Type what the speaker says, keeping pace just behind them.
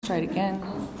try it again.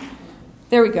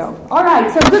 There we go. All right,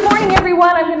 so good morning,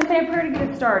 everyone. I'm going to say a prayer to get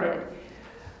us started.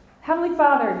 Heavenly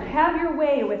Father, have your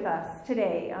way with us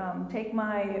today. Take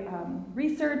my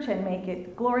research and make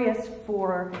it glorious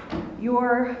for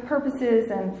your purposes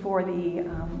and for the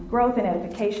growth and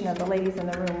edification of the ladies in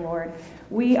the room, Lord.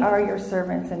 We are your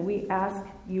servants, and we ask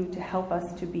you to help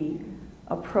us to be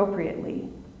appropriately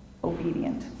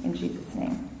obedient. In Jesus'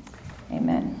 name,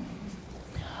 amen.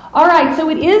 All right, so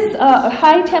it is a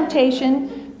high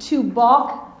temptation to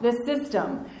balk the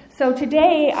system. So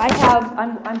today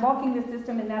I'm balking the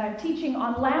system in that I'm teaching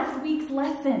on last week's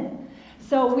lesson.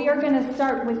 So we are going to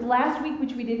start with last week,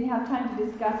 which we didn't have time to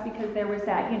discuss because there was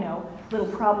that, little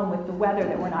problem with the weather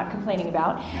that we're not complaining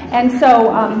about. And so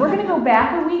we're going to go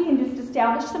back a week and just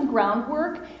establish some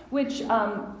groundwork, which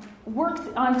works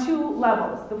on two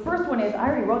levels. The first one is I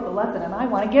already wrote the lesson and I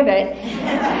want to give it.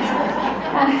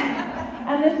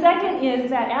 And the second is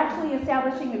that actually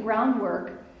establishing the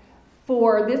groundwork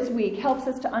for this week helps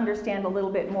us to understand a little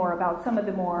bit more about some of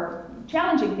the more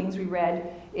challenging things we read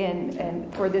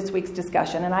for this week's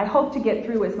discussion. And I hope to get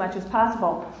through as much as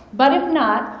possible. But if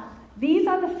not, these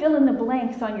are the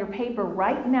fill-in-the-blanks on your paper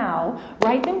right now.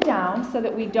 Write them down so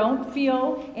that we don't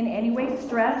feel in any way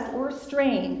stressed or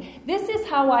strained. This is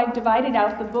how I've divided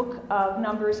out the book of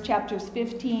Numbers, chapters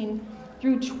 15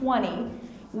 through 20,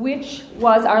 which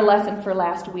was our lesson for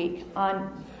last week.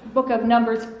 On book of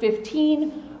Numbers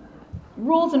 15,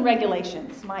 rules and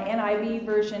regulations. My NIV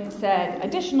version said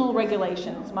additional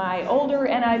regulations. My older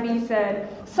NIV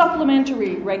said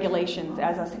supplementary regulations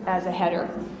as a header.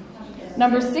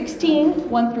 Number 16,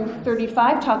 1 through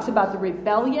 35, talks about the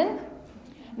rebellion.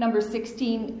 Number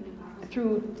 16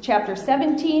 through chapter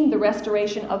 17, the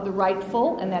restoration of the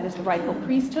rightful, and that is the rightful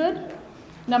priesthood.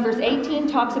 Numbers 18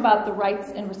 talks about the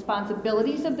rights and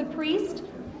responsibilities of the priest.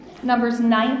 Numbers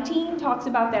 19 talks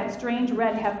about that strange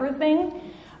red heifer thing.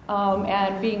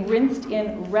 And being rinsed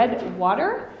in red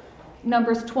water.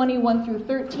 Numbers 21 through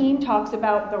 13 talks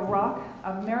about the rock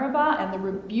of Meribah and the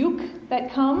rebuke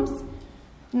that comes.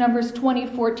 Numbers 20,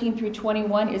 14 through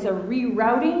 21 is a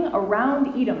rerouting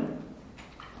around Edom.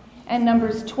 And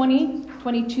Numbers 20,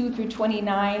 22 through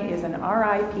 29 is an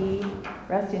R.I.P.,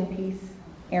 rest in peace,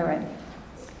 Aaron.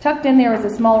 Tucked in there is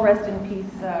a small rest in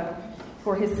peace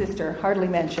for his sister, hardly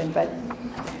mentioned. But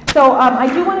so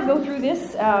I do want to go through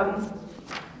this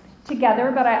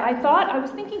together, but I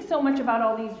was thinking so much about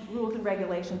all these rules and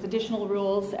regulations, additional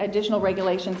rules, additional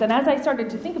regulations, and as I started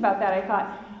to think about that, I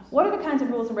thought, what are the kinds of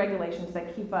rules and regulations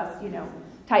that keep us,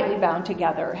 tightly bound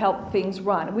together, help things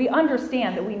run? We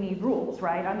understand that we need rules,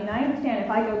 right? I mean, I understand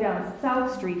if I go down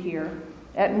South Street here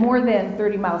at more than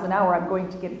 30 miles an hour, I'm going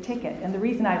to get a ticket, and the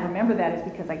reason I remember that is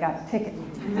because I got a ticket.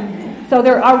 So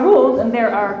there are rules and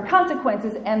there are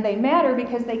consequences, and they matter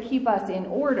because they keep us in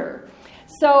order.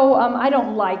 So I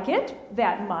don't like it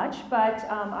that much, but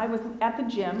I was at the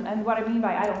gym, and what I mean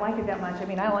by I don't like it that much, I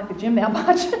mean I don't like the gym that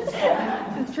much.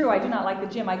 This is true, I do not like the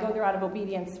gym. I go there out of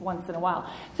obedience once in a while.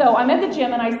 So I'm at the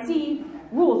gym, and I see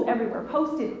rules everywhere,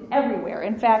 posted everywhere.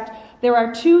 In fact, there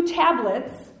are 2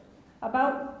 tablets,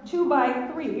 about 2 by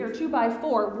 3 or 2 by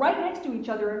 4, right next to each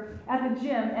other at the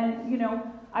gym, and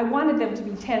I wanted them to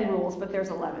be 10 rules, but there's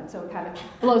 11, so it kind of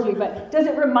blows me. But does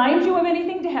it remind you of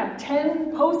anything to have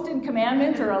 10 posted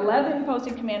commandments or 11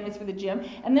 posted commandments for the gym?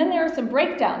 And then there are some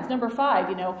breakdowns. Number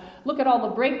 5, look at all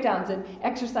the breakdowns and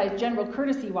exercise general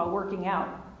courtesy while working out.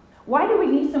 Why do we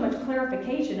need so much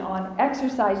clarification on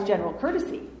exercise general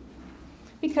courtesy?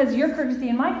 Because your courtesy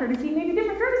and my courtesy may be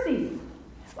different courtesies.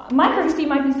 My courtesy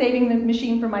might be saving the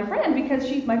machine for my friend because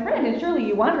she's my friend and surely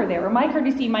you want her there. Or my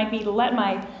courtesy might be to let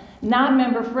my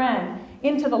non-member friend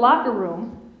into the locker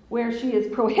room where she is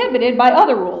prohibited by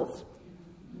other rules.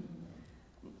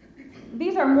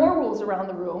 These are more rules around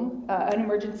the room. An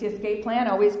emergency escape plan,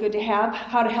 always good to have.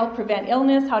 How to help prevent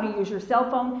illness, how to use your cell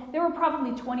phone. There were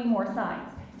probably 20 more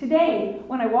signs. Today,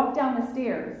 when I walk down the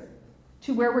stairs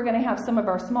to where we're going to have some of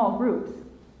our small groups,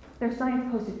 there are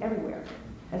signs posted everywhere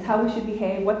as how we should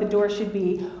behave, what the door should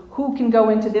be, who can go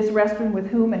into this restroom with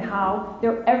whom and how.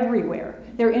 They're everywhere.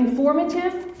 They're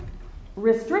informative,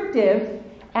 restrictive,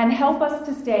 and help us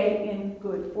to stay in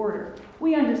good order.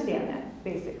 We understand that,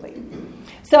 basically.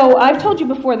 So I've told you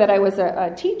before that I was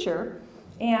a teacher,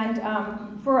 and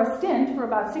for a stint, for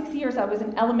about 6 years, I was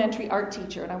an elementary art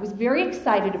teacher, and I was very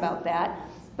excited about that,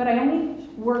 but I only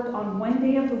worked on one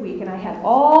day of the week, and I had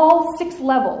all 6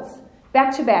 levels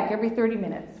back to back every 30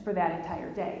 minutes for that entire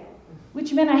day,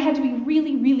 which meant I had to be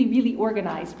really, really, really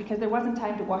organized because there wasn't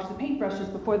time to wash the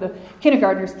paintbrushes before the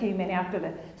kindergartners came in after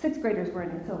the 6th graders were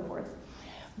in and so forth.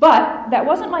 But that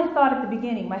wasn't my thought at the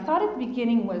beginning. My thought at the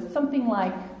beginning was something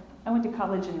like, I went to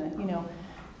college in the,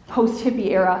 post-hippie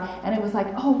era, and it was like,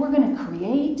 oh, we're going to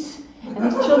create, and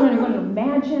these children are going to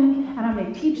imagine, and I'm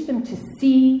going to teach them to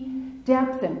see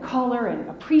depth and color and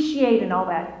appreciate and all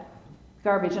that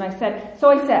garbage. And I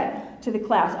said to the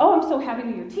class, oh, I'm so happy to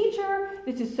be your teacher.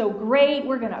 This is so great.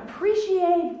 We're going to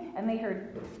appreciate. And they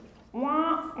heard,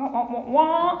 wah, wah, wah,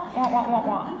 wah, wah, wah, wah,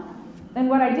 wah. And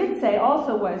what I did say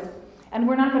also was, and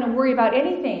we're not going to worry about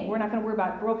anything. We're not going to worry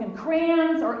about broken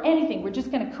crayons or anything. We're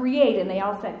just going to create. And they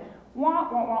all said, wah,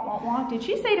 wah, wah, wah, wah. Did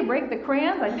she say to break the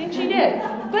crayons? I think she did.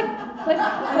 Click, click,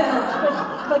 click,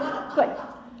 click, click.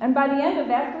 And by the end of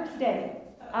that first day,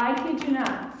 I kid you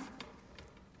not,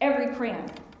 every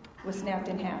crayon was snapped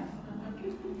in half.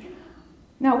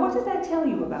 Now, what does that tell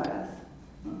you about us?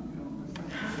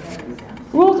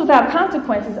 Rules without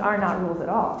consequences are not rules at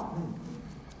all.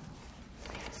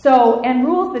 So, and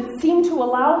rules that seem to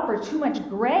allow for too much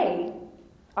gray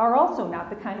are also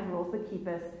not the kind of rules that keep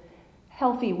us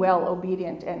healthy, well,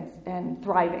 obedient, and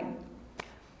thriving.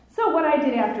 So what I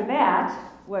did after that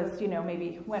was,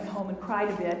 maybe went home and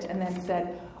cried a bit and then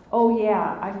said, oh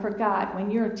yeah, I forgot, when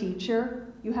you're a teacher,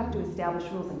 you have to establish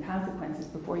rules and consequences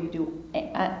before you do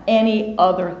any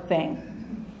other thing.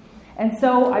 And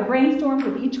so I brainstormed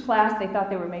with each class. They thought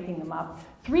they were making them up.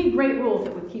 3 great rules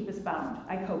that would keep us bound.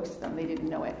 I coaxed them. They didn't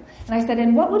know it. And I said,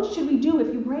 and what should we do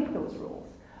if you break those rules?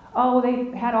 Oh,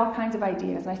 they had all kinds of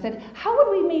ideas. And I said, how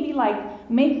would we maybe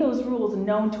make those rules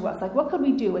known to us? What could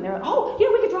we do? And they're like, oh,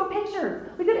 we could draw pictures.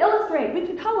 We could illustrate. We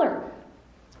could color.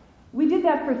 We did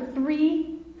that for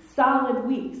 3 solid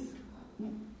weeks.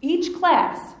 Each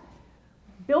class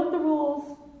built the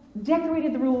rules,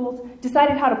 decorated the rules,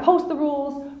 decided how to post the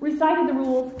rules, recited the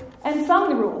rules, and sung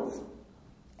the rules.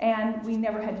 And we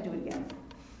never had to do it again.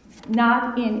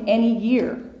 Not in any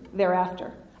year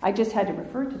thereafter. I just had to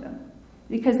refer to them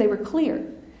because they were clear.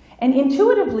 And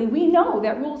intuitively, we know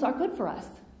that rules are good for us.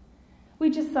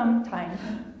 We just sometimes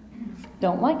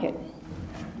don't like it.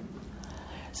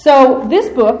 So this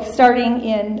book, starting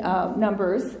in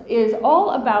Numbers, is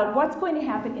all about what's going to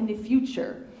happen in the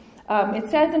future. It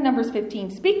says in Numbers 15,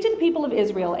 speak to the people of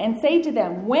Israel and say to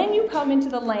them, when you come into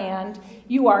the land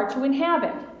you are to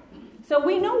inhabit. So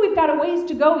we know we've got a ways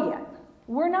to go yet.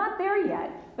 We're not there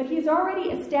yet, but he's already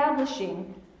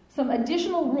establishing some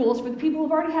additional rules for the people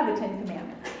who've already had the 10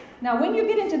 Commandments. Now, when you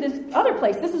get into this other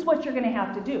place, this is what you're going to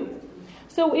have to do.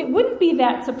 So it wouldn't be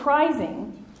that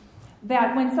surprising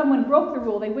that when someone broke the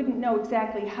rule, they wouldn't know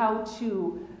exactly how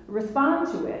to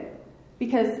respond to it.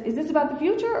 Because is this about the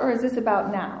future or is this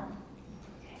about now?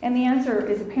 And the answer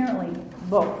is apparently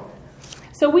both.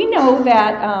 So we know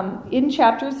that in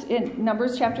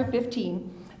Numbers chapter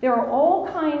 15, there are all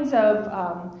kinds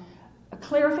of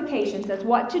clarifications as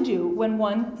what to do when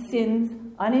one sins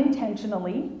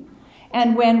unintentionally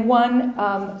and when one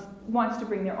wants to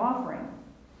bring their offering.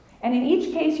 And in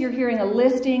each case, you're hearing a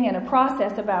listing and a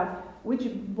process about which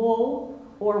bull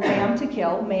or ram to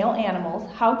kill, male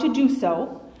animals, how to do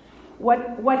so,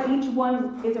 what each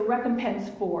one is a recompense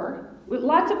for, with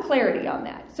lots of clarity on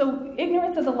that. So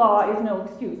ignorance of the law is no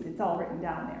excuse. It's all written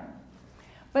down there.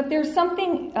 But there's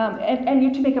something, and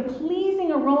you're to make a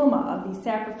pleasing aroma of these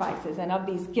sacrifices and of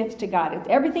these gifts to God.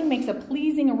 Everything makes a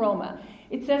pleasing aroma.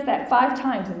 It says that 5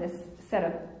 times in this set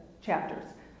of chapters.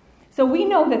 So we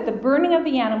know that the burning of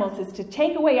the animals is to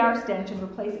take away our stench and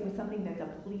replace it with something that's a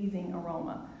pleasing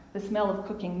aroma. The smell of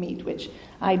cooking meat, which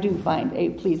I do find a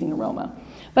pleasing aroma.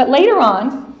 But later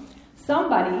on,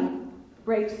 somebody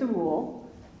breaks the rule.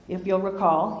 If you'll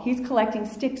recall, he's collecting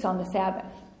sticks on the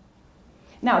Sabbath.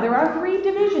 Now, there are 3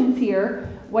 divisions here: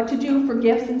 what to do for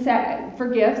gifts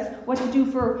what to do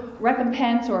for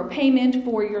recompense or payment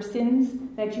for your sins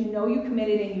that you know you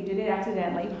committed and you did it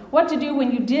accidentally, what to do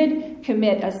when you did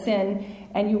commit a sin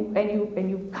and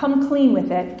you come clean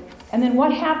with it, and then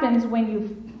what happens when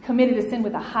you've committed a sin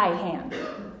with a high hand,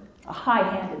 a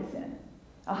high-handed sin.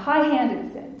 A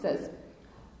high-handed sin says,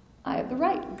 I have the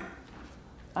right.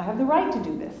 I have the right to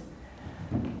do this.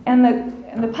 And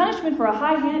the punishment for a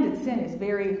high-handed sin is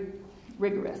very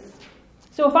rigorous.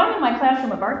 So if I'm in my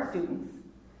classroom of art students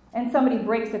and somebody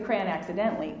breaks a crayon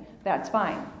accidentally, that's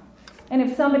fine. And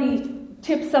if somebody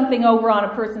tips something over on a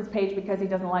person's page because he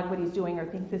doesn't like what he's doing or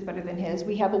thinks it's better than his,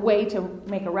 we have a way to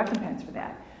make a recompense for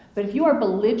that. But if you are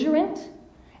belligerent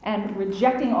and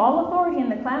rejecting all authority in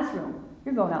the classroom,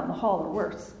 you're going out in the hall or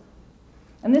worse.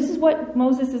 And this is what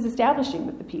Moses is establishing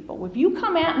with the people. If you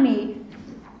come at me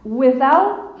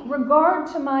without regard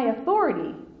to my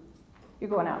authority, you're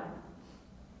going out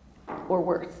or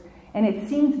worse. And it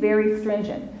seems very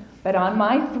stringent. But on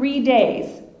my 3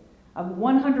 days of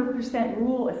 100%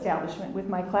 rule establishment with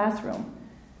my classroom,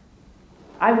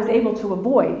 I was able to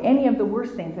avoid any of the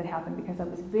worst things that happened because I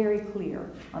was very clear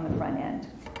on the front end,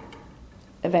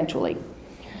 eventually.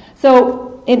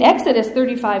 So in Exodus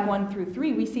 35, 1 through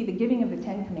 3, we see the giving of the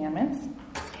Ten Commandments,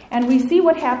 and we see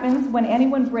what happens when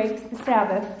anyone breaks the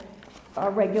Sabbath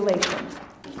regulations.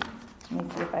 Let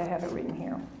me see if I have it written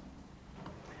here.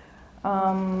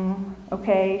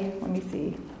 Okay, let me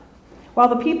see. While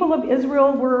the people of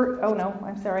Israel were... Oh, no,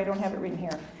 I'm sorry, I don't have it written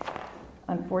here.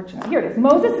 Unfortunately. Here it is.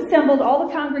 Moses assembled all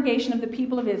the congregation of the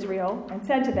people of Israel and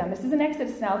said to them, this is in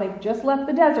Exodus now, they've just left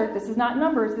the desert, this is not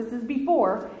Numbers, this is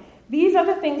before. These are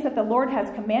the things that the Lord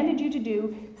has commanded you to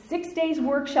do. 6 days'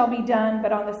 work shall be done,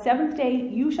 but on the seventh day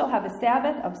you shall have a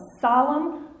Sabbath of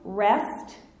solemn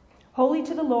rest, holy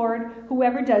to the Lord.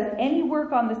 Whoever does any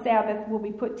work on the Sabbath will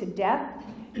be put to death.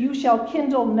 You shall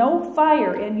kindle no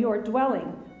fire in your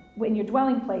dwelling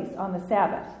place on the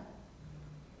Sabbath.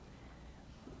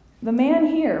 The man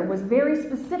here was very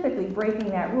specifically breaking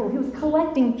that rule. He was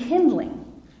collecting kindling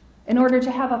in order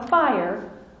to have a fire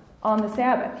on the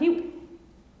Sabbath.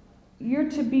 You're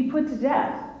to be put to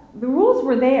death. The rules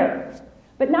were there,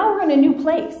 but now we're in a new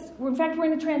place. In fact, we're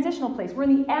in a transitional place. We're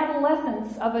in the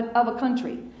adolescence of a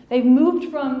country. They've moved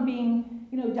from being,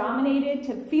 dominated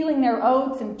to feeling their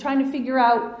oats and trying to figure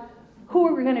out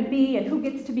who we're going to be and who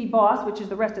gets to be boss, which is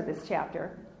the rest of this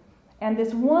chapter. And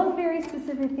this one very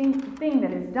specific thing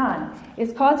that is done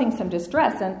is causing some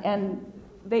distress. And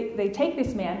they take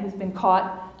this man who's been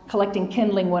caught collecting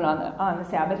kindling wood on the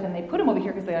Sabbath, and they put him over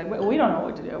here because they're like, well, we don't know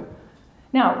what to do.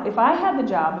 Now, if I had the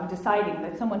job of deciding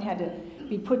that someone had to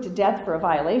be put to death for a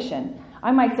violation,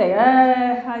 I might say,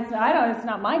 it's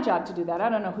not my job to do that. I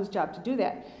don't know whose job to do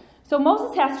that. So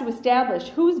Moses has to establish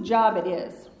whose job it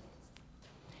is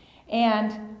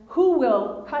and who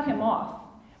will cut him off.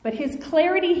 But his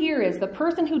clarity here is the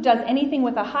person who does anything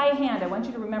with a high hand. I want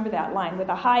you to remember that line, with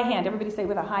a high hand. Everybody say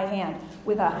with a high hand.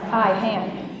 With a high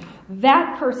hand.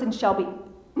 That person shall be,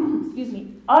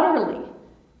 utterly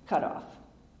cut off.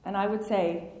 And I would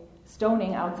say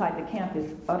stoning outside the camp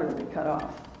is utterly cut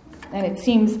off. And it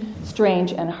seems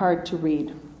strange and hard to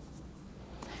read.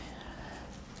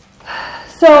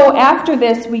 So after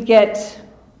this, we get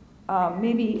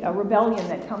maybe a rebellion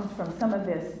that comes from some of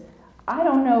this. I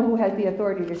don't know who has the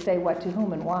authority to say what to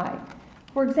whom and why.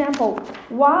 For example,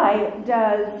 why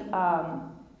does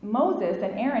Moses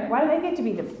and Aaron, why do they get to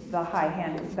be the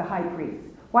high priests?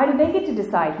 Why do they get to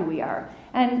decide who we are?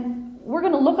 And we're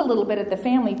going to look a little bit at the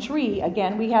family tree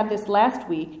again. We had this last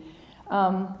week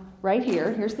right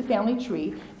here. Here's the family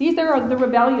tree. These are the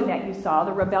rebellion that you saw,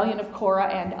 the rebellion of Korah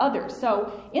and others.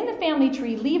 So in the family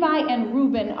tree, Levi and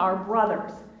Reuben are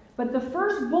brothers. But the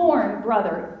firstborn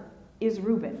brother is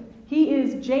Reuben. He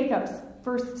is Jacob's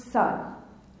first son.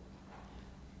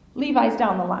 Levi's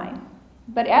down the line.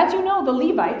 But as you know, the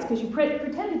Levites, because you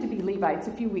pretended to be Levites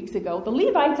a few weeks ago, the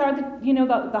Levites are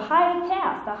the high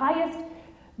caste, the highest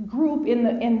group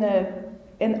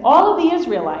in all of the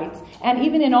Israelites, and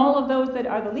even in all of those that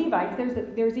are the Levites,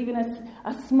 there's even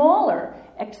a smaller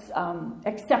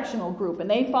exceptional group, and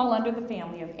they fall under the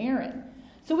family of Aaron.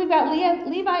 So we've got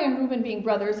Levi and Reuben being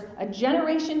brothers, a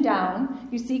generation down.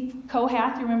 You see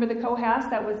Kohath, you remember the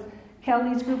Kohath? That was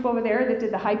Kelly's group over there that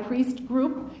did the high priest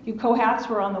group. You Kohaths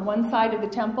were on the one side of the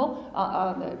temple,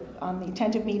 on the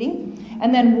tent of meeting.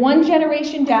 And then one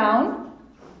generation down,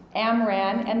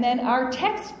 Amram. And then our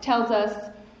text tells us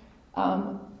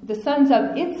the sons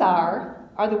of Itzar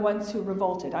are the ones who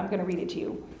revolted. I'm going to read it to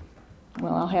you.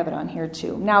 Well, I'll have it on here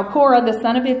too. Now Korah, the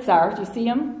son of Itzar, do you see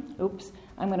him? Oops.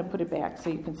 I'm going to put it back so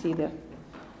you can see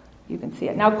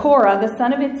it. Now Korah, the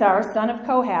son of Itzar, son of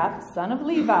Kohath, son of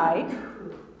Levi,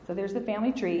 so there's the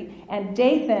family tree, and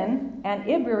Dathan and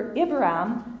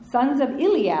Abiram, sons of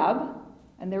Eliab,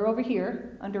 and they're over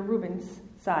here under Reuben's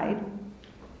side,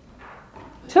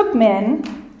 took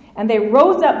men, and they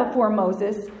rose up before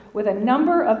Moses with a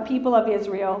number of people of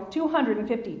Israel,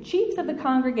 250 chiefs of the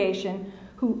congregation,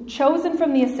 who, chosen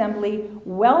from the assembly,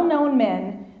 well-known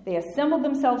men, they assembled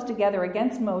themselves together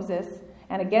against Moses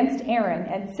and against Aaron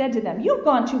and said to them, "You've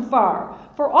gone too far,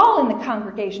 for all in the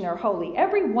congregation are holy,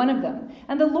 every one of them,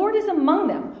 and the Lord is among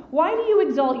them. Why do you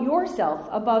exalt yourself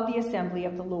above the assembly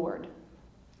of the Lord?"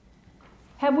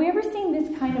 Have we ever seen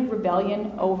this kind of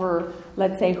rebellion over,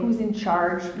 let's say, who's in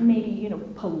charge, maybe,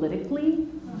 politically?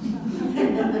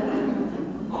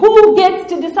 Who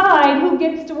gets to decide who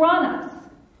gets to run us?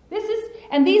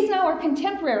 And these now are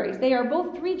contemporaries. They are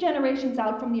both 3 generations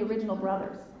out from the original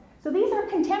brothers. So these are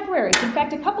contemporaries. In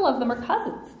fact, a couple of them are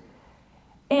cousins.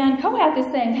 And Kohath is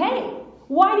saying, hey,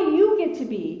 why do you get to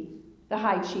be the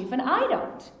high chief and I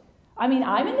don't? I mean,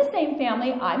 I'm in the same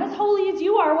family. I'm as holy as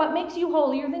you are. What makes you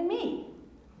holier than me?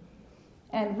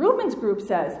 And Reuben's group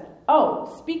says,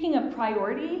 oh, speaking of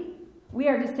priority, we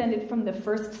are descended from the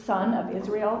first son of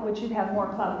Israel, which should have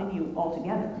more clout than you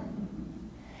altogether.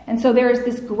 And so there is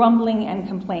this grumbling and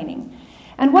complaining.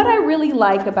 And what I really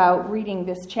like about reading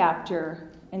this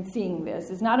chapter and seeing this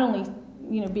is not only,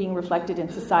 being reflected in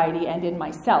society and in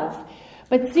myself,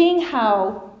 but seeing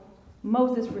how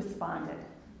Moses responded.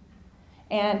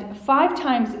 And 5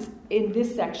 times in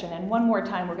this section, and one more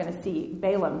time we're going to see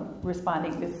Balaam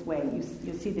responding this way.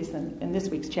 You'll see this in this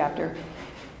week's chapter.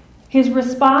 His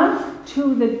response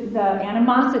to the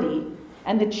animosity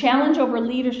and the challenge over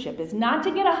leadership is not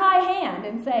to get a high hand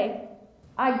and say,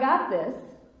 I got this.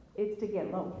 It's to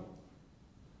get low.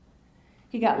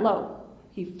 He got low.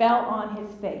 He fell on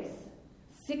his face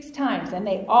 6 times, and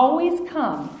they always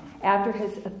come after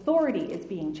his authority is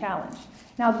being challenged.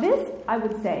 Now this, I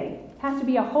would say, has to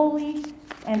be a holy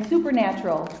and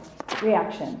supernatural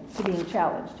reaction to being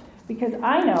challenged. Because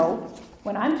I know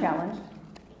when I'm challenged,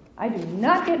 I do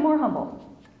not get more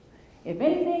humble. If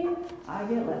anything, I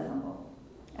get less humble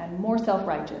and more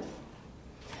self-righteous.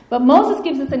 But Moses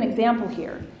gives us an example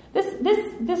here.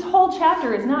 This whole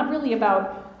chapter is not really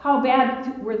about how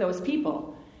bad were those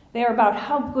people. They are about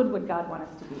how good would God want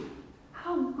us to be.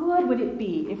 How good would it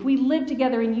be if we lived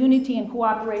together in unity and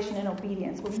cooperation and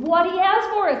obedience with what he has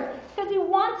for us, because he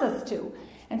wants us to.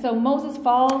 And so Moses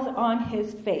falls on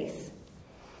his face.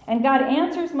 And God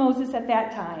answers Moses at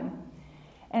that time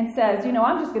and says,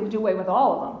 I'm just going to do away with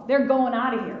all of them. They're going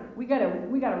out of here. We got to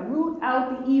root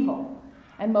out the evil.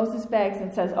 And Moses begs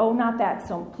and says, oh, not that,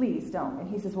 so please don't. And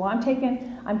he says, well, I'm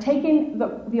taking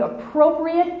the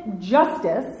appropriate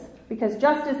justice, because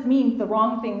justice means the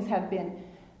wrong things have been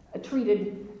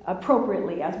treated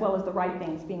appropriately, as well as the right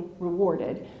things being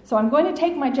rewarded. So I'm going to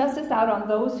take my justice out on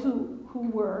those who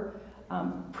were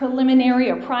preliminary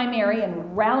or primary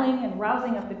and rallying and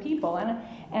rousing up the people.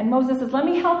 And Moses says, let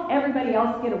me help everybody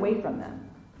else get away from them.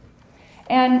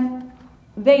 And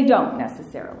they don't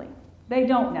necessarily. They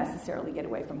don't necessarily get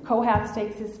away from. Kohath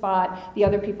takes his spot. The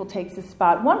other people takes his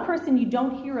spot. One person you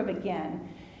don't hear of again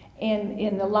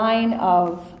in the line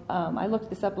of, I looked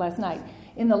this up last night,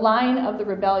 in the line of the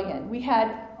rebellion. We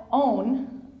had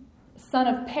On, son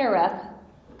of Pereth,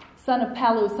 son of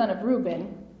Palu, son of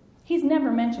Reuben. He's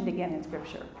never mentioned again in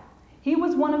Scripture. He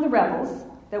was one of the rebels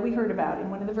that we heard about in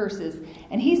one of the verses,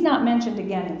 and he's not mentioned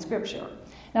again in Scripture.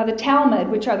 Now the Talmud,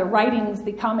 which are the writings,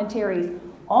 the commentaries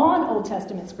on Old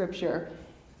Testament Scripture,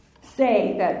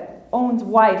 say that On's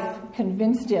wife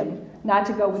convinced him not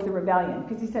to go with the rebellion,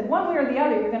 because he said, one way or the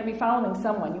other, you're going to be following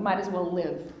someone. You might as well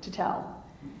live to tell.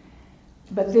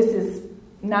 But this is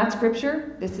not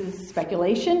Scripture. This is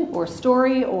speculation or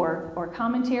story or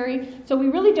commentary. So we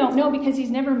really don't know, because he's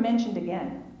never mentioned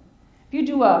again. If you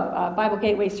do a Bible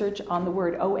Gateway search on the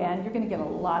word O-N, you're going to get a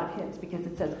lot of hits because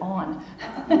it says on.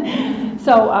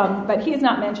 But he is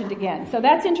not mentioned again. So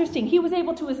that's interesting. He was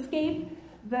able to escape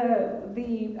the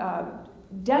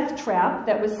death trap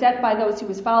that was set by those he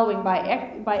was following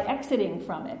by exiting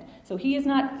from it. So he is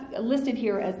not listed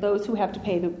here as those who have to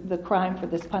pay the crime for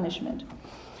this punishment.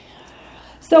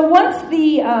 So once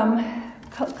the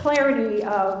clarity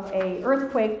of an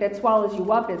earthquake that swallows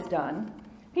you up is done,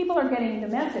 people are getting the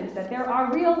message that there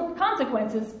are real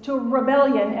consequences to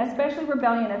rebellion, especially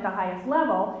rebellion at the highest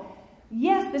level.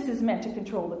 Yes, this is meant to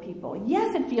control the people.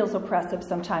 Yes, it feels oppressive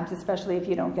sometimes, especially if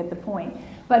you don't get the point.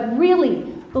 But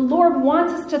really, the Lord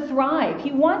wants us to thrive.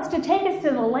 He wants to take us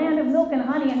to the land of milk and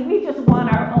honey, and we just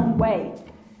want our own way.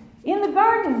 In the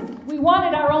garden, we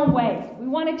wanted our own way. We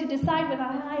wanted to decide with a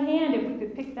high hand if we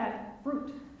could pick that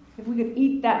fruit, if we could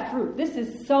eat that fruit. This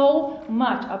is so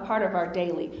much a part of our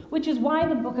daily, which is why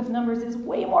the book of Numbers is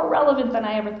way more relevant than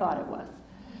I ever thought it was.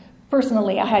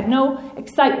 Personally, I had no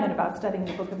excitement about studying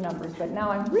the book of Numbers, but now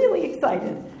I'm really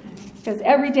excited because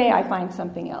every day I find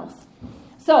something else.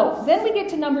 So then we get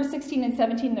to Numbers 16 and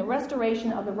 17, the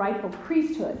restoration of the rightful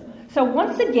priesthood. So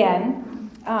once again,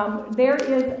 there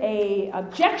is a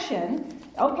objection.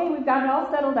 Okay, we've got it all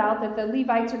settled out that the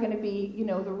Levites are going to be,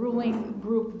 the ruling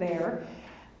group there.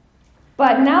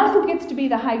 But now who gets to be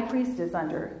the high priest is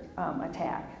under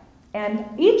attack. And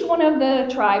each one of the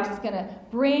tribes is going to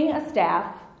bring a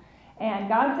staff. And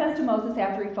God says to Moses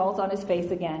after he falls on his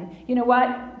face again, you know what?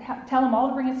 Tell them all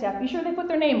to bring a staff. Be sure they put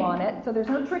their name on it, so there's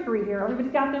no trickery here.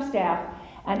 Everybody's got their staff.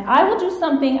 And I will do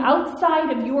something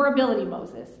outside of your ability,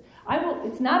 Moses.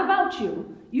 It's not about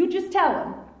you. You just tell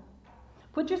them.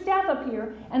 Put your staff up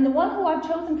here, and the one who I've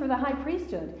chosen for the high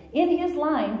priesthood, in his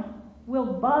line, will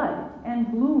bud and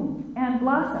bloom and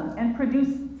blossom and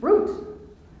produce fruit.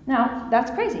 Now, that's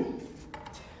crazy.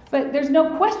 But there's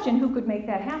no question who could make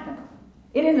that happen.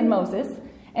 It isn't Moses,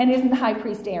 and isn't the high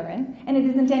priest Aaron, and it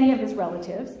isn't any of his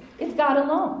relatives. It's God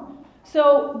alone.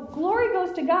 So glory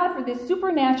goes to God for this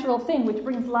supernatural thing which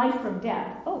brings life from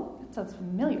death. Oh, that sounds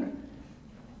familiar.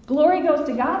 Glory goes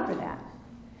to God for that.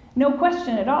 No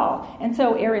question at all. And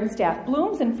so Aaron's staff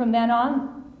blooms, and from then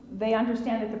on, they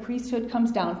understand that the priesthood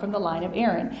comes down from the line of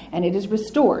Aaron, and it is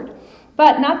restored.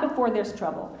 But not before there's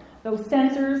trouble. Those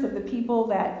censors of the people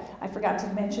that, I forgot to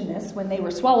mention this, when they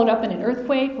were swallowed up in an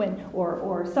earthquake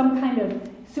or some kind of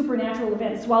supernatural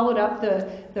event swallowed up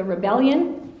the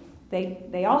rebellion,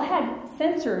 they all had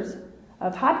censers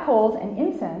of hot coals and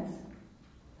incense,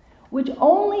 which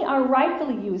only are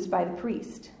rightfully used by the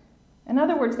priest. In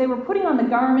other words, they were putting on the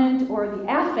garment or the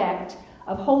affect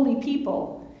of holy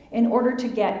people in order to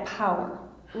get power.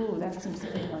 Ooh, that seems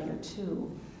familiar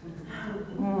too.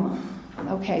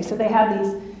 Okay, so they had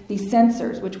these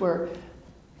censers which were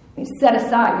set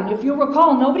aside. And if you'll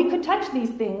recall, nobody could touch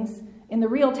these things in the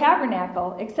real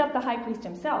tabernacle except the high priest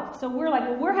himself. So we're like,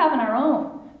 well, we're having our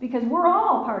own because we're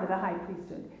all part of the high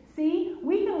priesthood. See,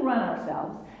 we can run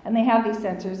ourselves. And they have these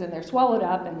censers and they're swallowed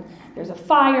up, and there's a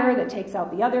fire that takes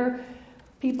out the other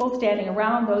people standing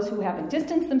around, those who haven't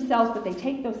distanced themselves, but they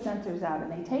take those censers out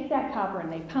and they take that copper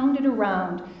and they pound it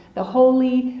around the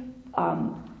holy,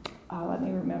 let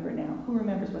me remember now. Who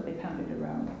remembers what they pounded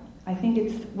around? I think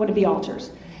it's one of the altars.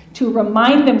 To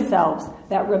remind themselves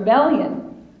that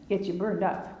rebellion gets you burned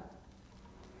up.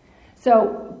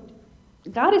 So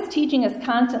God is teaching us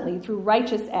constantly through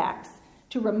righteous acts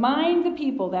to remind the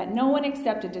people that no one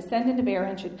except a descendant of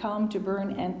Aaron should come to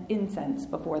burn an incense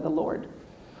before the Lord.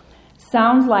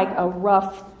 Sounds like a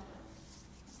rough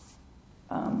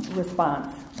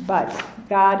response, but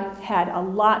God had a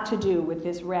lot to do with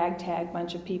this ragtag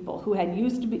bunch of people who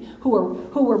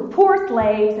were poor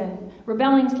slaves and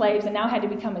rebelling slaves, and now had to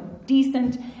become a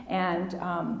decent and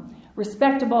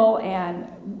respectable and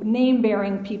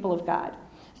name-bearing people of God.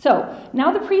 So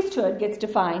now the priesthood gets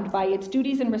defined by its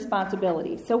duties and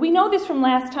responsibilities. So we know this from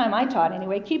last time I taught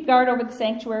anyway. Keep guard over the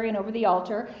sanctuary and over the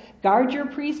altar. Guard your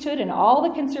priesthood and all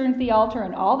that concerns the altar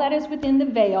and all that is within the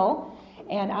veil.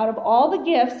 And out of all the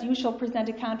gifts you shall present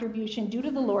a contribution due to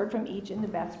the Lord from each in the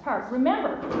best part.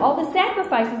 Remember, all the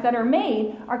sacrifices that are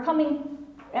made are coming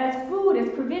as food, as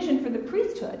provision for the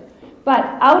priesthood. But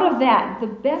out of that, the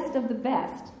best of the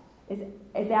best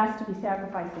is asked to be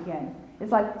sacrificed again.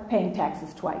 It's like paying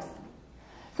taxes twice.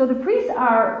 So the priests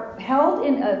are held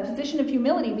in a position of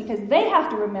humility because they have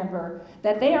to remember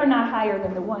that they are not higher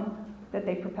than the one that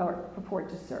they purport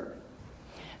to serve.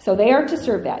 So they are to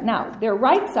serve that. Now, their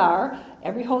rights are,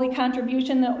 every holy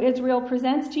contribution that Israel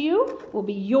presents to you will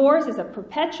be yours as a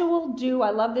perpetual due.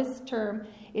 I love this term.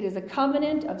 It is a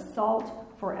covenant of salt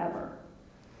forever.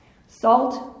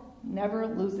 Salt never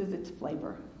loses its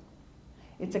flavor.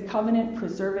 It's a covenant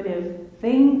preservative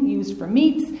thing used for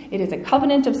meats. It is a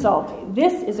covenant of salt.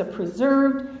 This is a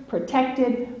preserved,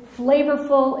 protected,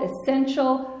 flavorful,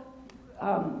 essential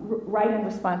right and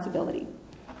responsibility.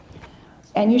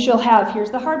 And you shall have,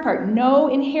 here's the hard part, no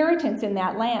inheritance in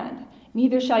that land.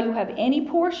 Neither shall you have any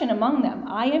portion among them.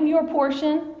 I am your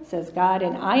portion, says God,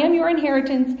 and I am your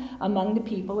inheritance among the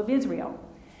people of Israel.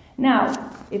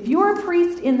 Now, if you're a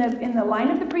priest in the line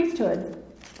of the priesthoods,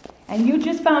 and you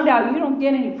just found out you don't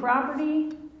get any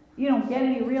property, you don't get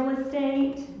any real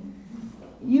estate,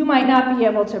 you might not be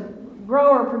able to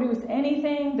grow or produce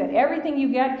anything, that everything you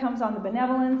get comes on the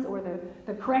benevolence or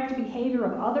the correct behavior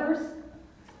of others,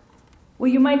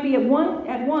 well, you might be at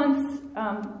once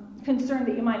concerned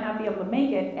that you might not be able to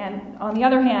make it, and on the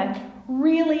other hand,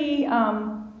 really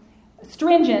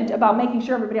stringent about making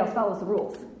sure everybody else follows the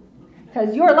rules,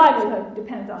 because your livelihood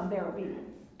depends on their obedience.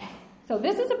 So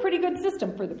this is a pretty good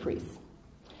system for the priests.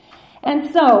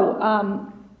 And so,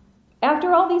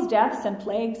 after all these deaths and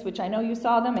plagues, which I know you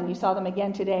saw them, and you saw them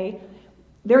again today,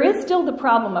 there is still the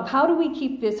problem of how do we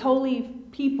keep this holy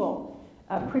people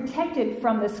protected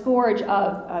from the scourge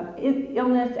of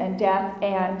illness and death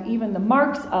and even the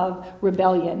marks of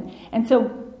rebellion. And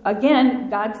so, again,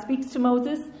 God speaks to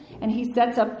Moses, and he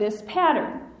sets up this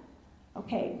pattern.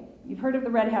 Okay, you've heard of the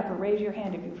red heifer. Raise your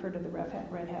hand if you've heard of the red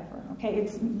heifer. Okay,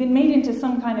 it's been made into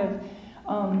some kind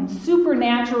of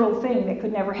supernatural thing that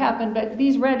could never happen, but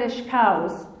these reddish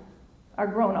cows are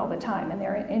grown all the time, and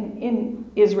they're in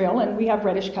Israel, and we have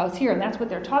reddish cows here, and that's what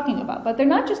they're talking about. But they're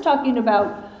not just talking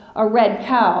about a red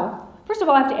cow. First of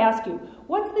all, I have to ask you,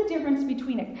 what's the difference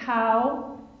between a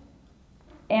cow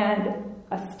and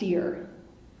a steer?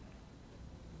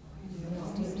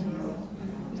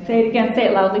 Say it again. Say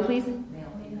it loudly, please.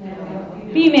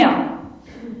 Female.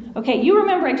 Okay, you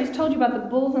remember I just told you about the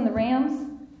bulls and the rams?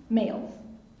 Males.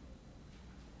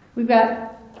 We've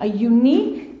got a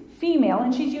unique female,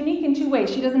 and she's unique in two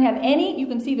ways. She doesn't have any, you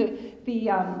can see the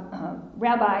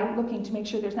rabbi looking to make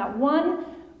sure there's not one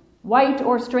white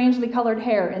or strangely colored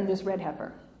hair in this red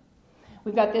heifer.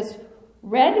 We've got this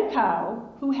red cow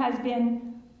who has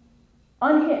been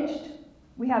unhitched.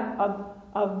 We have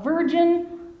a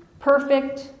virgin,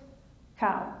 perfect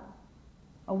cow.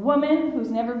 A woman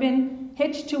who's never been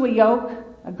hitched to a yoke,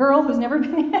 a girl who's never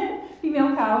been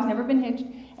female cow who's never been hitched,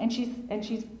 and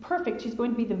she's perfect. She's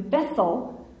going to be the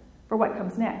vessel for what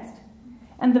comes next.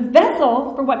 And the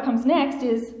vessel for what comes next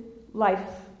is life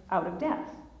out of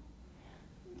death.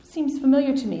 Seems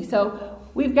familiar to me. So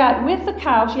we've got, with the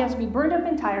cow, she has to be burned up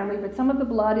entirely, but some of the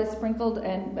blood is sprinkled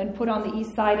and put on the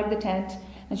east side of the tent,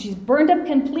 and she's burned up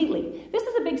completely. This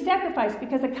is a big sacrifice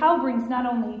because a cow brings not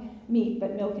only meat,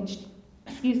 but milk and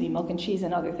cheese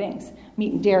and other things,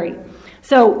 meat and dairy.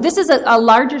 So this is a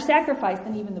larger sacrifice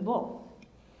than even the bull.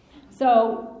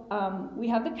 So we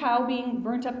have the cow being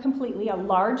burnt up completely, a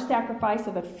large sacrifice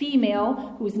of a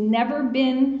female who's never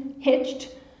been hitched,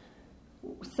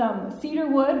 some cedar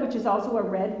wood, which is also a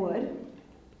red wood,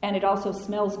 and it also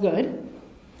smells good,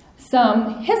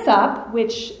 some hyssop,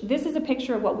 which this is a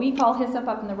picture of what we call hyssop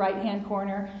up in the right-hand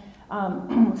corner.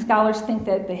 Scholars think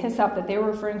that the hyssop that they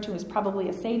were referring to is probably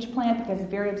a sage plant because it's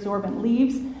very absorbent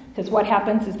leaves, because what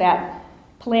happens is that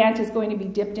plant is going to be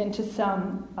dipped into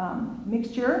some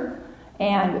mixture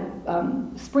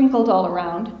and sprinkled all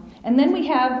around. And then we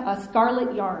have a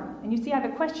scarlet yarn. And you see I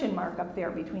have a question mark up there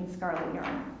between scarlet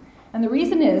yarn. And the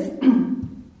reason is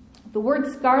the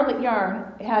word scarlet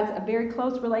yarn has a very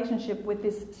close relationship with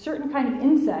this certain kind of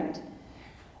insect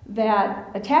that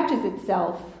attaches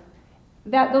itself.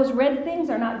 That those red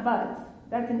things are not buds.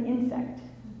 That's an insect.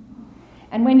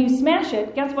 And when you smash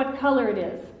it, guess what color it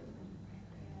is?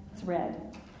 It's red.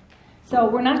 So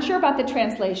we're not sure about the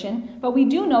translation, but we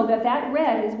do know that that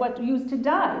red is what used to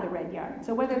dye the red yarn.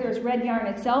 So whether there's red yarn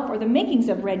itself or the makings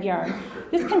of red yarn,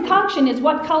 this concoction is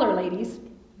what color, ladies?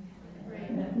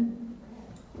 Red.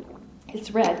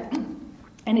 It's red.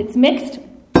 And it's mixed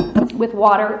with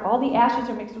water. All the ashes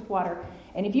are mixed with water.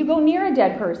 And if you go near a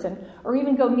dead person, or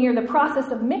even go near the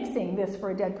process of mixing this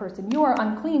for a dead person, you are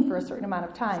unclean for a certain amount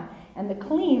of time. And the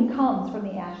clean comes from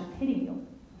the ashes hitting you.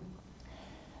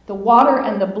 The water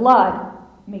and the blood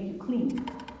make you clean.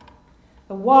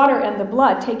 The water and the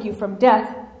blood take you from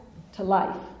death to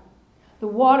life. The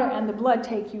water and the blood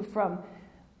take you from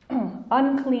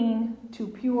unclean to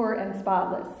pure and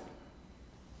spotless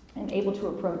and able to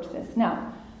approach this.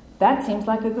 Now, that seems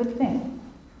like a good thing.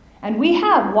 And we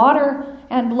have water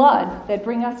and blood that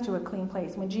bring us to a clean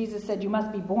place. When Jesus said, "You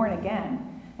must be born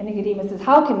again," and Nicodemus says,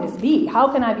 "How can this be? How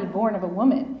can I be born of a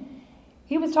woman?"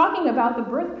 He was talking about the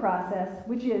birth process,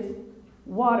 which is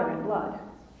water and blood.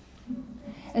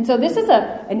 And so this is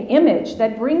an image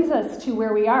that brings us to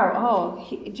where we are.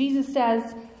 Jesus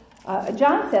says,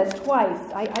 John says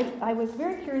twice, I was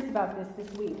very curious about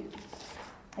this week.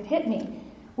 It hit me.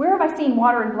 Where have I seen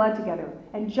water and blood together?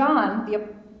 And John,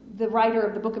 the writer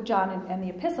of the book of John and the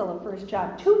epistle of 1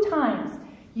 John, 2 times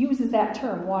uses that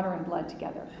term, water and blood,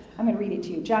 together. I'm going to read it to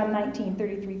you. John 19,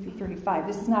 33 through 35.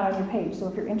 This is not on your page, so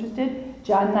if you're interested,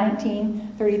 John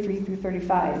 19, 33 through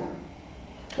 35.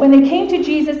 When they came to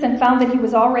Jesus and found that he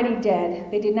was already dead,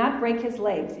 they did not break his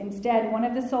legs. Instead, one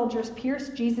of the soldiers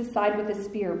pierced Jesus' side with a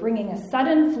spear, bringing a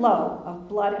sudden flow of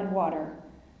blood and water.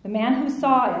 The man who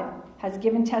saw it has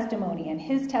given testimony, and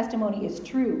his testimony is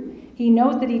true. He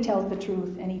knows that he tells the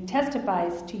truth, and he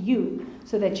testifies to you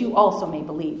so that you also may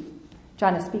believe.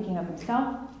 John is speaking of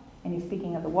himself, and he's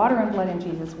speaking of the water and blood in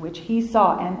Jesus, which he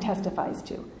saw and testifies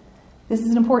to. This is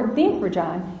an important theme for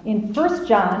John. In 1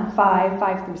 John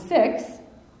 5 through 6,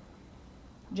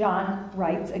 John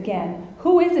writes again,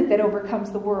 "Who is it that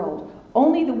overcomes the world?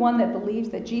 Only the one that believes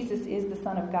that Jesus is the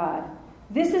Son of God.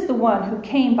 This is the one who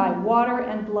came by water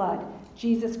and blood,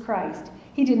 Jesus Christ.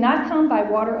 He did not come by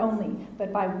water only,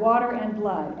 but by water and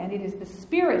blood, and it is the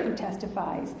Spirit who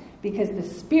testifies, because the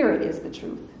Spirit is the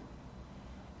truth."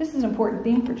 This is an important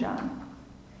theme for John.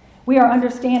 We are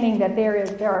understanding that there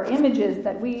are images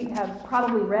that we have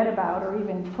probably read about or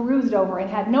even perused over and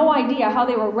had no idea how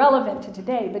they were relevant to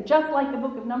today. But just like the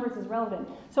book of Numbers is relevant,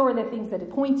 so are the things that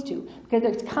it points to, because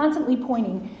it's constantly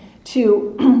pointing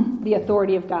to the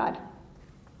authority of God.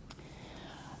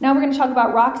 Now we're going to talk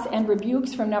about rocks and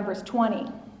rebukes from Numbers 20.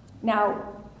 Now,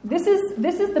 this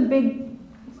is the big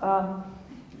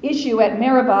issue at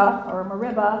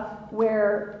Meribah,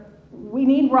 where we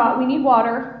need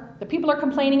water. The people are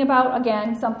complaining about,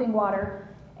 again, something water.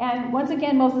 And once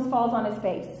again, Moses falls on his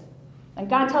face. And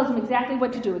God tells him exactly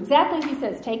what to do. Exactly, he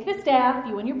says, "Take the staff,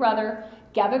 you and your brother,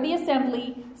 gather the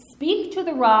assembly, speak to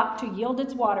the rock to yield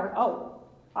its water." Oh,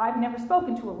 I've never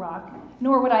spoken to a rock,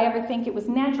 nor would I ever think it was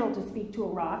natural to speak to a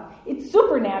rock. It's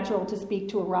supernatural to speak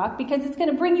to a rock because it's going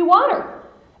to bring you water,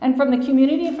 and from the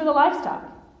community and for the livestock.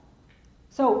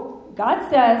 So God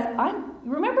says,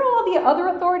 remember all the other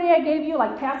authority I gave you,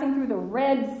 like passing through the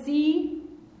Red Sea?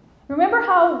 Remember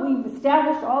how we've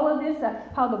established all of this,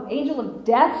 how the angel of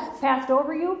death passed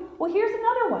over you? Well, here's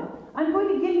another one. I'm going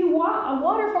to give you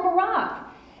water from a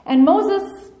rock. And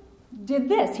Moses did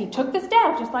this. He took the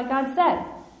staff, just like God said.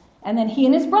 And then he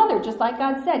and his brother, just like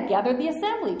God said, gathered the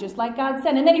assembly, just like God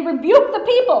said. And then he rebuked the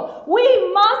people.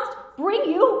 Must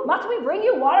we bring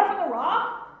you water from the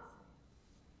rock?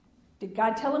 Did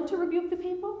God tell him to rebuke the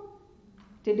people?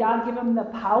 Did God give him the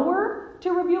power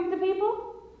to rebuke the people?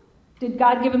 Did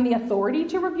God give him the authority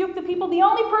to rebuke the people? The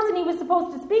only person he was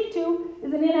supposed to speak to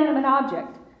is an inanimate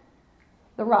object,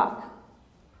 the rock.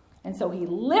 And so he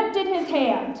lifted his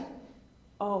hand.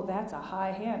 Oh, that's a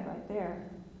high hand right there.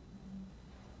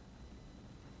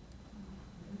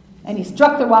 And he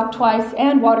struck the rock twice,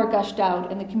 and water gushed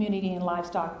out, and the community and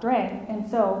livestock drank. And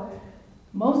so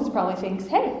Moses probably thinks,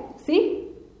 hey, see,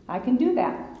 I can do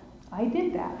that. I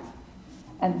did that.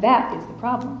 And that is the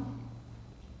problem.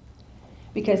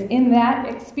 Because in that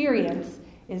experience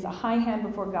is a high hand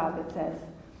before God that says,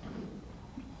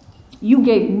 you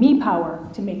gave me power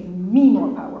to make me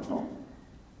more powerful.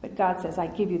 But God says, I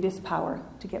give you this power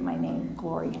to get my name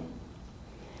glory.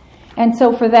 And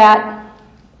so for that,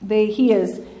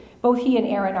 both he and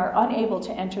Aaron are unable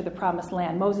to enter the promised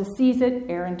land. Moses sees it,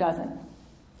 Aaron doesn't.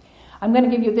 I'm going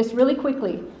to give you this really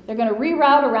quickly. They're going to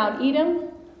reroute around Edom.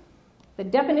 The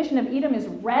definition of Edom is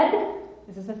red.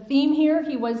 This is a theme here.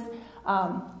 He was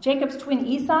Jacob's twin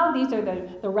Esau. These are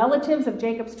the relatives of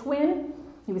Jacob's twin.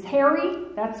 He was hairy.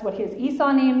 That's what his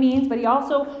Esau name means. But he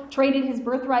also traded his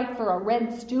birthright for a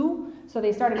red stew. So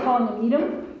they started calling him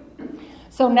Edom.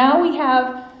 So now we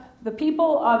have the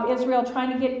people of Israel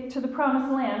trying to get to the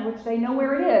promised land, which they know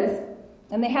where it is.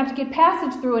 And they have to get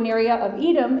passage through an area of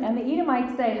Edom. And the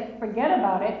Edomites say, forget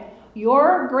about it.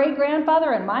 Your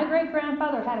great-grandfather and my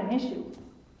great-grandfather had an issue.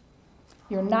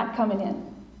 You're not coming in.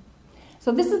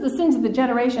 So this is the sins of the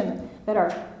generation that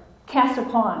are cast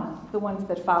upon the ones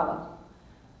that follow.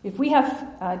 If we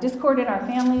have discord in our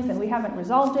families and we haven't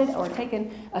resolved it or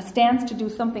taken a stance to do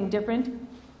something different,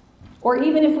 or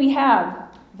even if we have,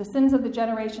 the sins of the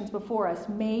generations before us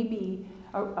may be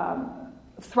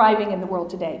thriving in the world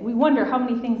today. We wonder how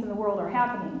many things in the world are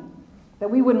happening that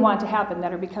we wouldn't want to happen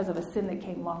that are because of a sin that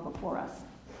came long before us.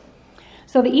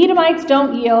 So the Edomites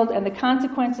don't yield, and the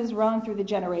consequences run through the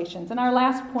generations. And our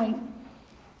last point,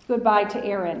 goodbye to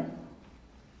Aaron.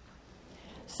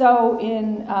 So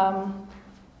in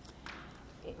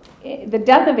the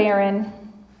death of Aaron,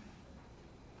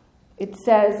 it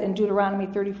says in Deuteronomy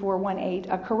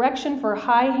 34:1-8, a correction for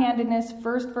high-handedness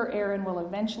first for Aaron will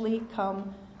eventually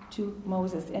come to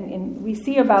Moses. And we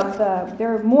see about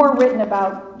there are more written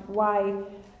about why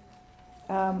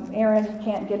Aaron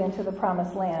can't get into the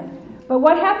promised land. But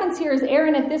what happens here is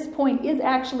Aaron at this point is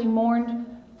actually mourned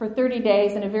for 30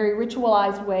 days in a very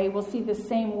ritualized way. We'll see the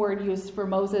same word used for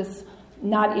Moses,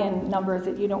 not in Numbers.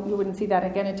 You wouldn't see that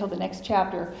again until the next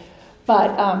chapter.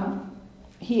 But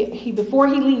he before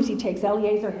he leaves, he takes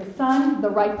Eleazar, his son, the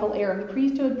rightful heir of the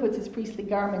priesthood, puts his priestly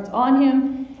garments on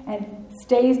him, and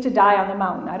stays to die on the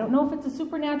mountain. I don't know if it's a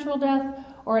supernatural death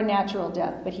or a natural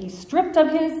death, but he's stripped of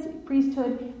his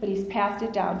priesthood, but he's passed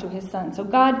it down to his son. So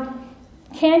God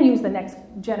can use the next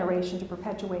generation to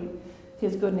perpetuate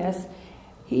his goodness.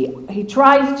 He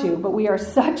tries to, but we are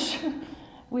such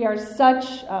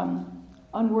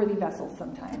unworthy vessels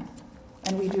sometimes,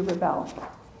 and we do rebel.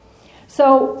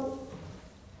 So,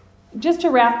 just to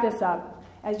wrap this up,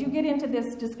 as you get into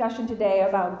this discussion today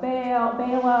about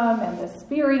Balaam and the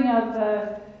spearing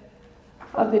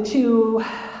of the two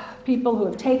people who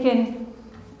have taken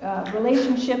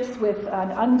relationships with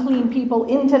unclean people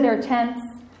into their tents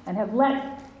and have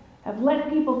let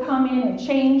people come in and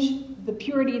change the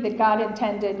purity that God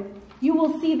intended, you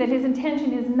will see that his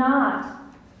intention is not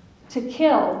to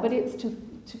kill, but it's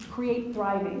to create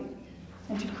thriving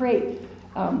and to create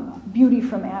beauty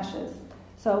from ashes.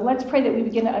 So let's pray that we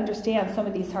begin to understand some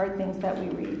of these hard things that we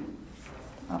read.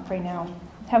 I'll pray now.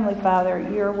 Heavenly Father,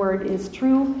 your word is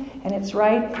true and it's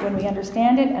right when we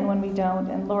understand it and when we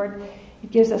don't. And Lord, it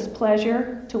gives us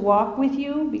pleasure to walk with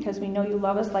you because we know you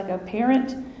love us like a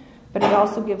parent, but it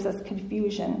also gives us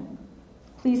confusion.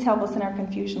 Please help us in our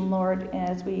confusion, Lord,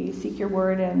 as we seek your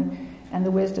word and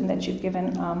the wisdom that you've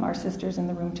given our sisters in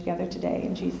the room together today.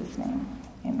 In Jesus' name,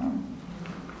 amen.